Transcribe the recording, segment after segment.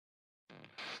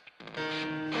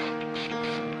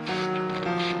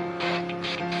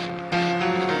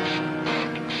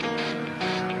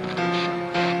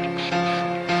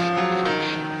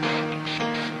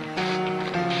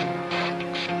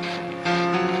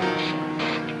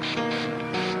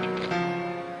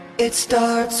It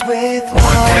starts with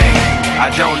one thing, I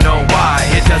don't know why.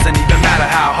 It doesn't even matter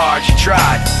how hard you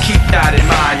try. Keep that in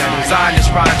mind. I designed this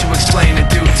rhyme to explain in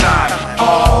due time.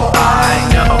 All I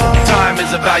know, time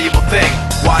is a valuable thing.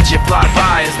 Watch it fly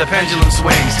by as the pendulum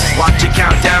swings. Watch it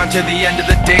count down to the end of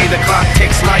the day. The clock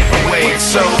takes life away. It's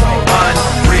so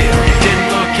unreal. You didn't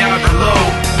look out below.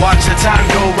 Watch the time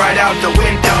go right out the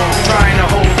window. Trying to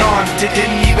hold on to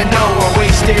didn't even know I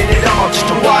wasted it all just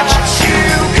to watch you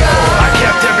go. I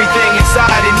kept everything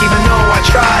inside, and even though I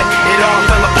tried, it all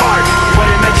fell apart. What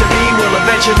it meant to me will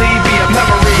eventually be a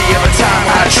memory of a time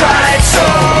I tried so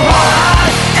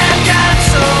hard and got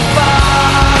so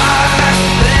far,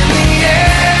 but in the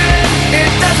end, it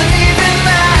doesn't even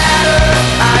matter.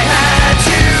 I had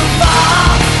to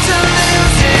fall to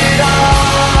lose it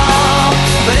all,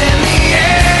 but in the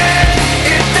end,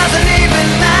 it doesn't even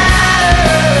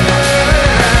matter.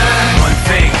 One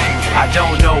thing, I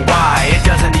don't know why. It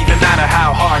doesn't even matter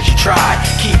how hard you try.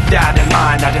 Keep that in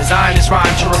mind. I designed this rhyme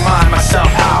to remind myself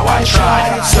how I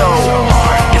tried so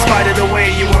hard. In spite of the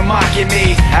way you were mocking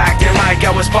me, acting like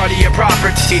I was part of your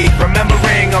property,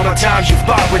 remembering all the times you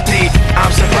fought with me,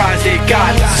 I'm surprised it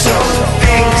got so.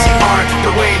 Things aren't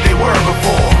the way they were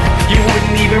before. You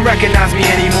wouldn't even recognize me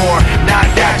anymore. Not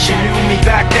that you knew me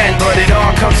back then, but it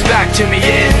all comes back to me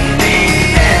in the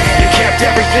end. You kept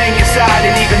everything inside,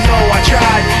 and even though I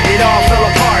tried, it all fell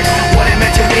apart. What it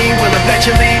meant to me will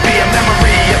eventually be a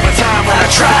memory of a time when I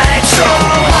tried so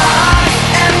hard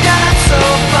and got so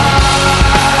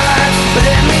far, but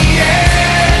in the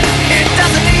end, it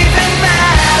doesn't even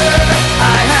matter.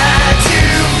 I had to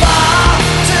fall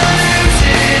to lose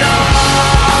it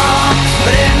all,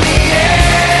 but in the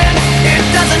end, it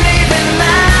doesn't even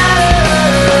matter.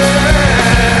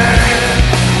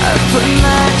 I put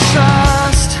my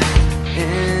trust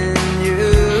in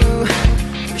you,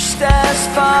 pushed as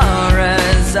far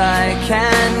as I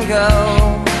can go.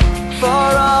 For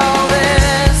all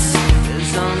this,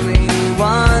 there's only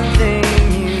one thing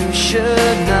you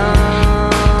should know.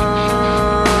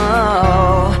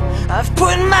 I've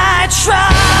put my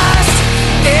trust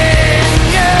in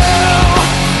you,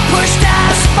 pushed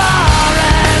as far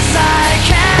as I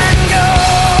can go.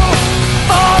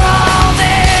 For all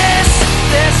this,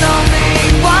 there's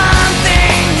only one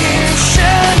thing you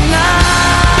should know.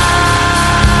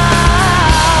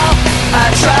 I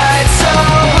tried so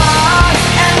hard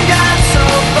and got so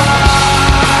far,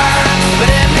 but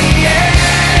in the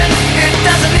end, it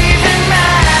doesn't even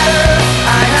matter.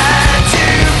 I had to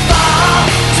fall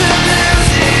to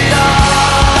lose it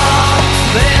all,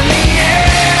 but in the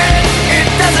end, it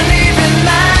doesn't even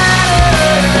matter.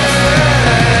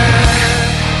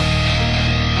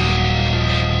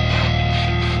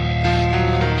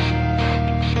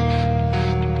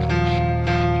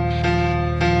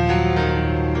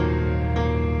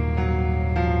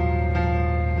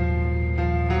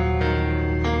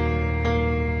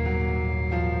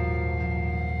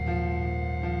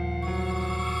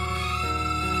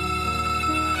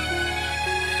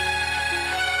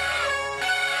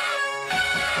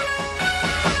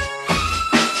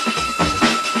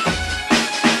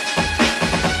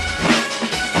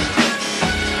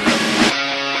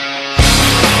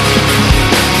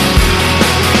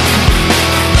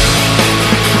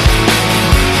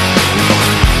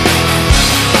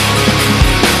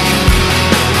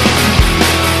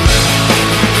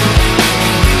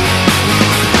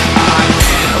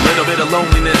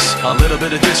 Loneliness, a little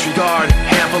bit of disregard,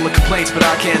 handful of complaints, but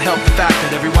I can't help the fact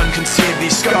that everyone can see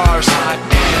these scars.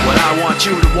 What I want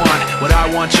you to want, what I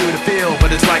want you to feel,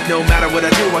 but it's like no matter what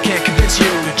I do, I can't convince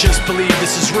you to just believe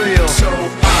this is real. So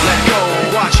let go,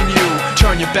 watching you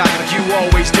turn your back like you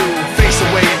always do, face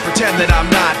away and pretend that I'm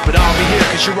not, but I'll be here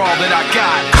cause you're all that I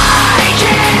got. I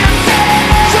can't feel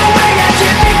the way I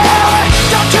did before.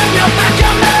 Don't turn your back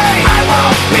on me, I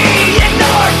won't be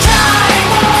ignored. Time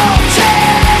won't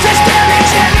change.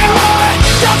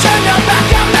 Don't turn your back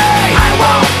on me, I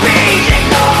won't be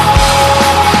ignored.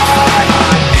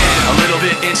 A little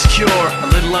bit insecure, a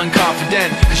little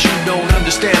unconfident, cause you don't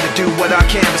understand to do what I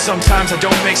can, but sometimes I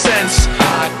don't make sense.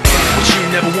 What you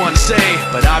never want to say,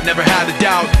 but I've never had a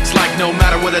doubt. It's like no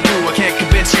matter what I do, I can't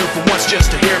convince you for once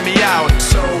just to hear me out.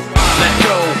 So let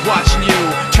go, watching you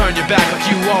turn your back like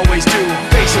you always do,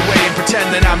 face away and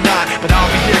pretend that I'm not, but I'll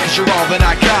be here cause you're all that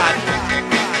I got.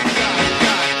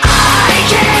 I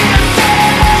can't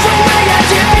feel the way I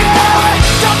did before.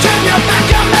 Don't turn your back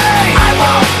on me, I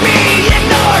won't be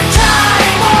ignored.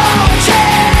 Time won't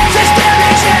change, this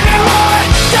damage anymore.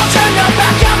 Don't turn your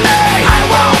back on me, I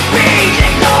won't be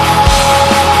ignored.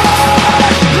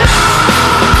 No,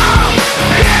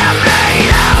 hear me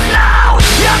out loud.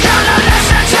 You're gonna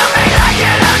listen to me like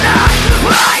it or not.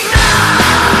 Right now.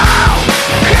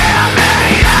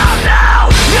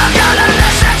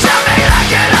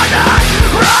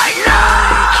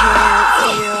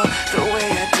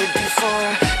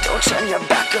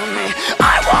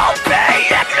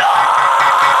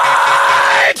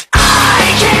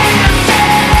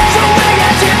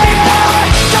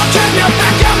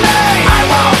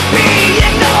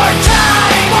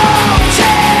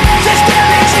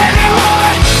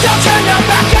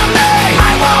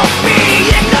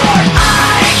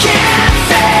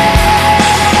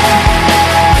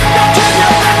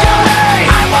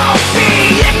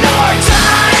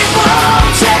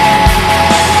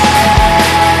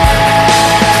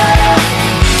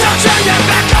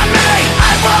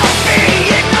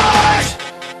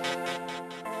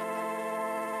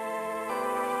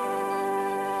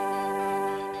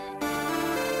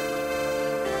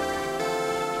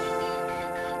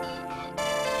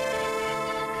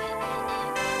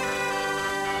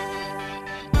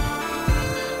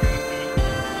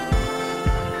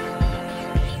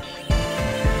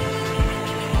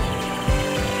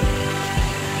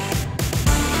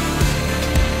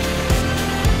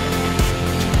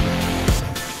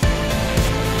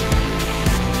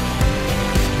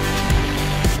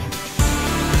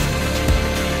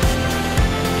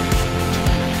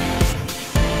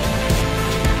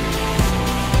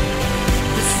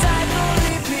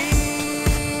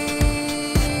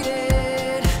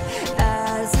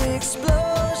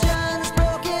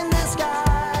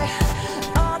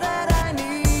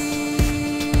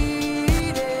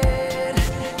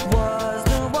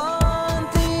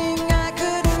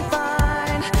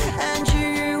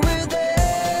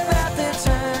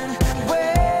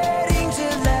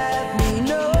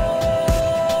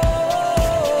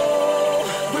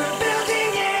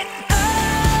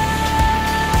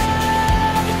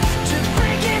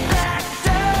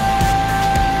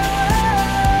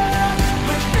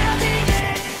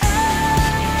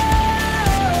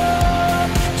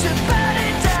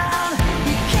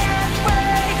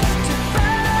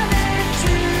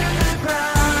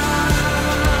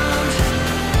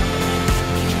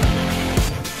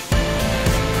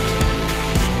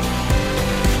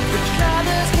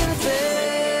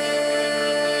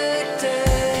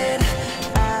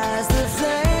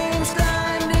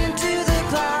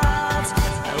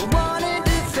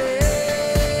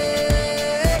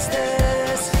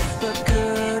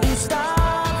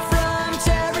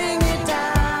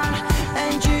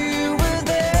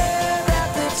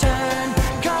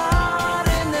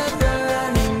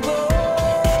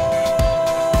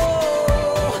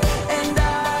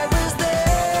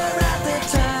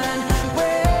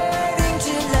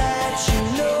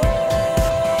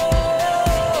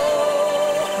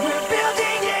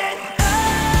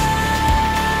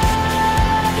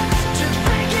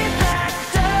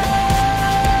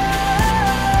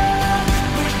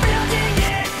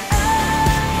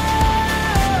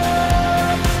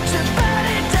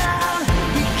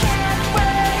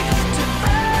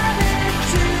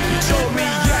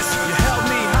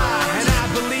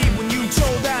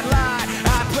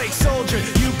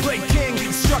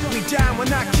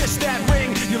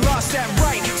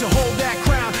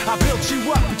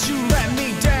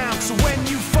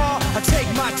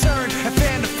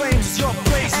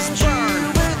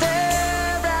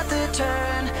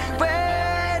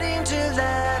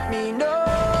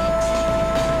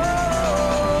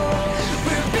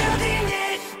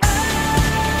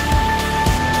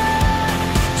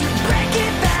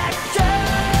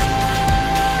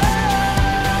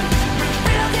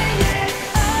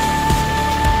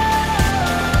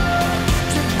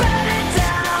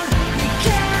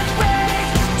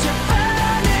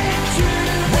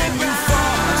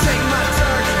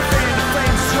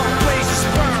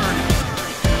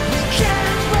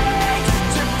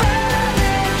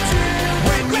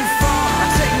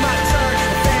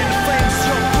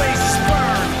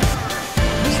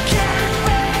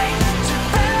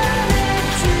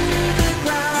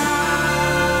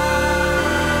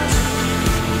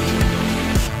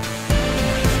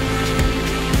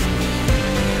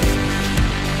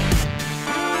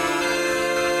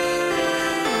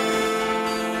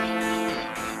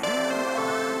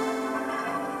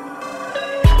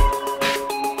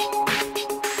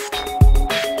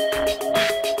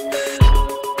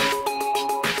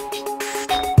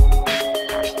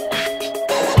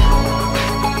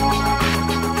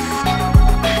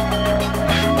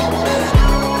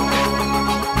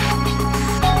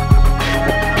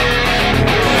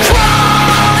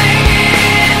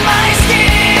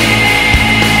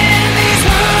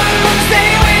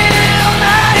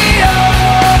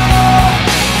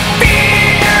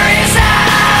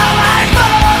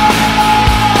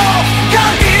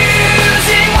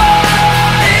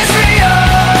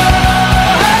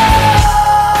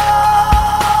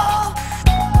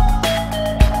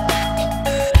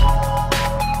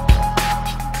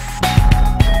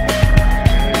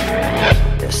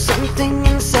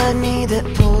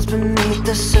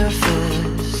 the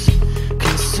surface,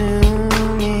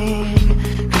 consuming,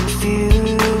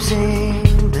 confusing.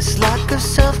 This lack of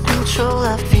self-control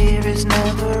I fear is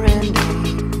never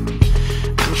ending,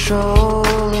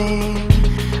 controlling.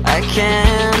 I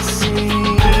can't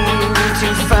seem to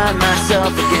find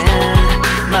myself again.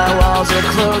 My walls are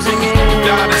closing in.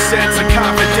 Not a sense of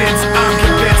confidence, I'm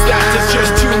convinced that there's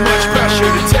just too much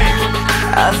pressure to take.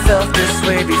 I felt this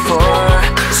way before,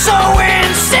 so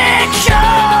insecure.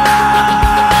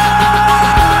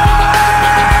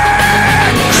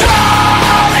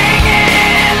 Crawling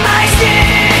in my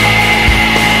skin,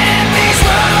 these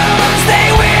wounds, they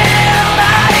will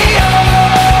not heal.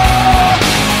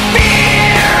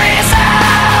 Fear is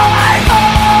how I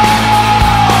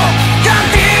fall,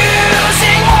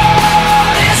 confusing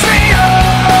what is real.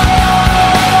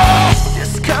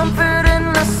 Discomfort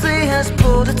endlessly has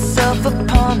pulled itself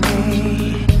upon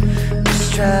me,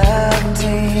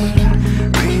 distracting,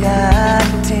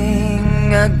 reacting.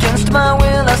 Against my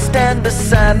will I stand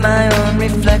beside my own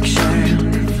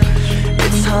reflection.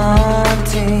 It's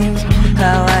haunting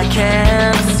how I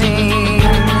can't seem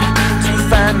to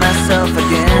find myself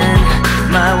again.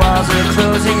 My walls are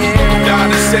closing in.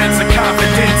 Not a sense of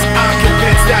confidence, I'm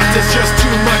convinced that there's just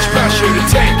too much pressure to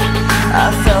take. I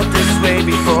felt this way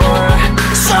before,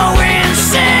 so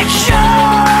insecure.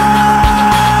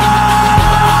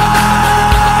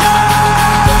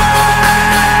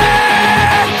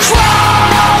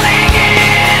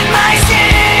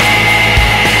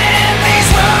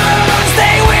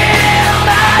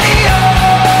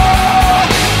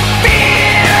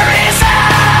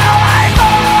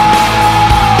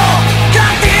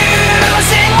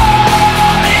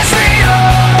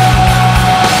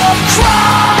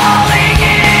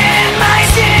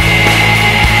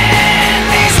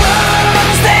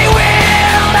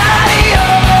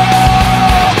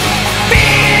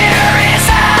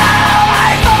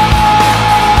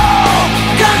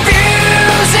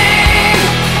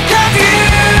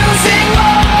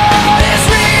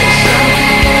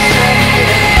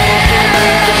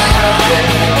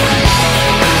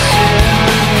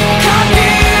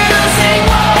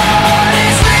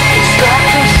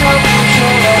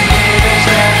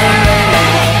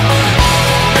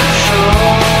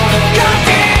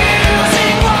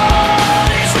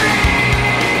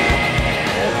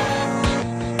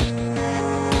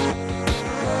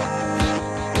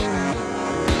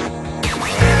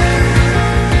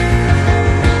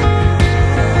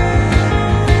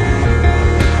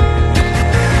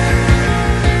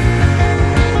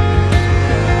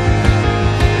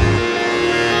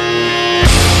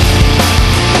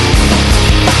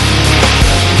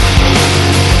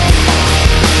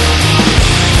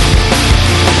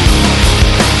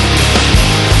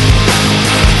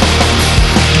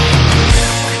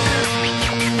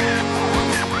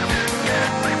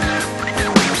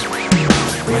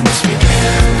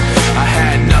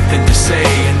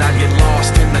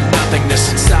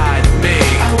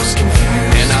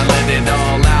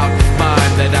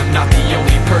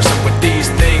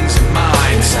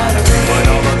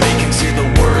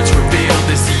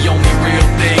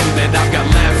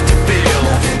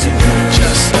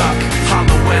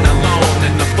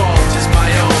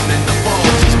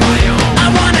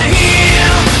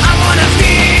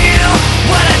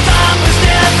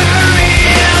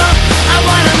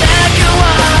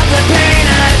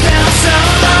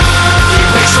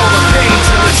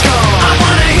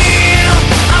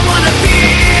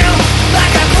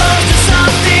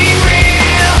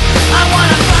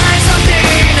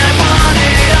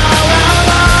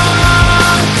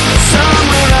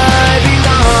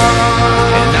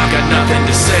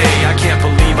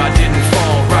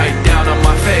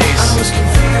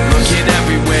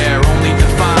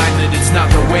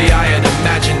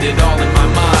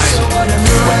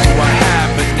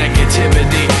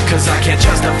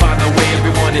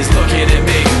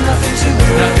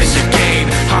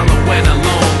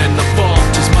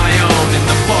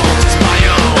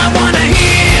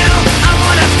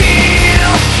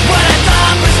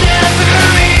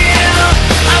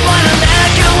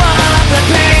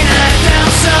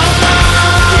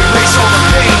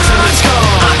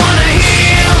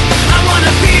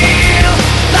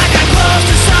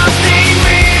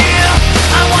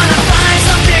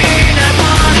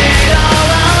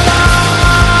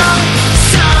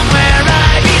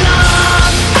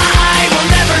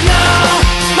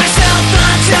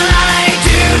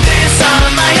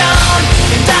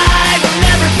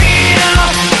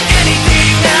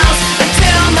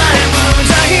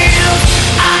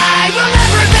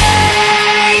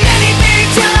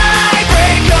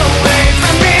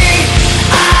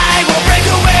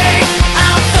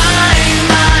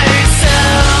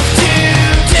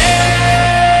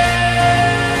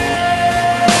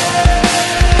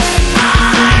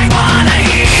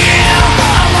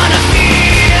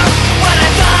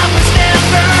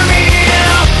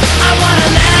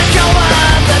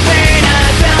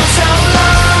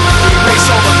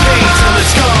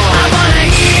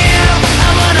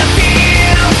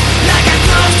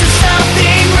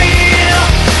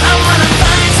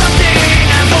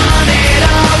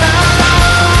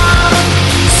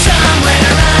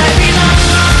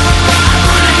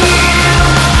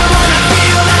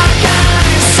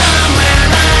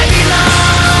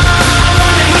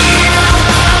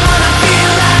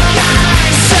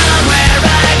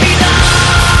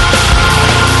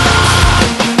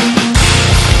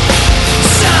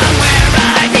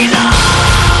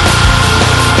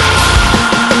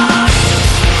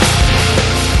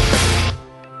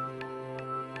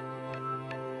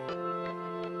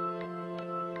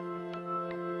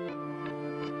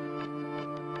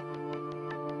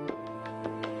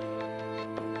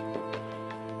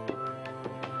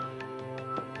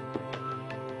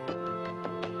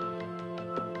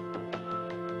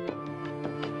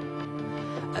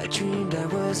 I dreamed I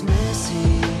was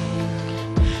missing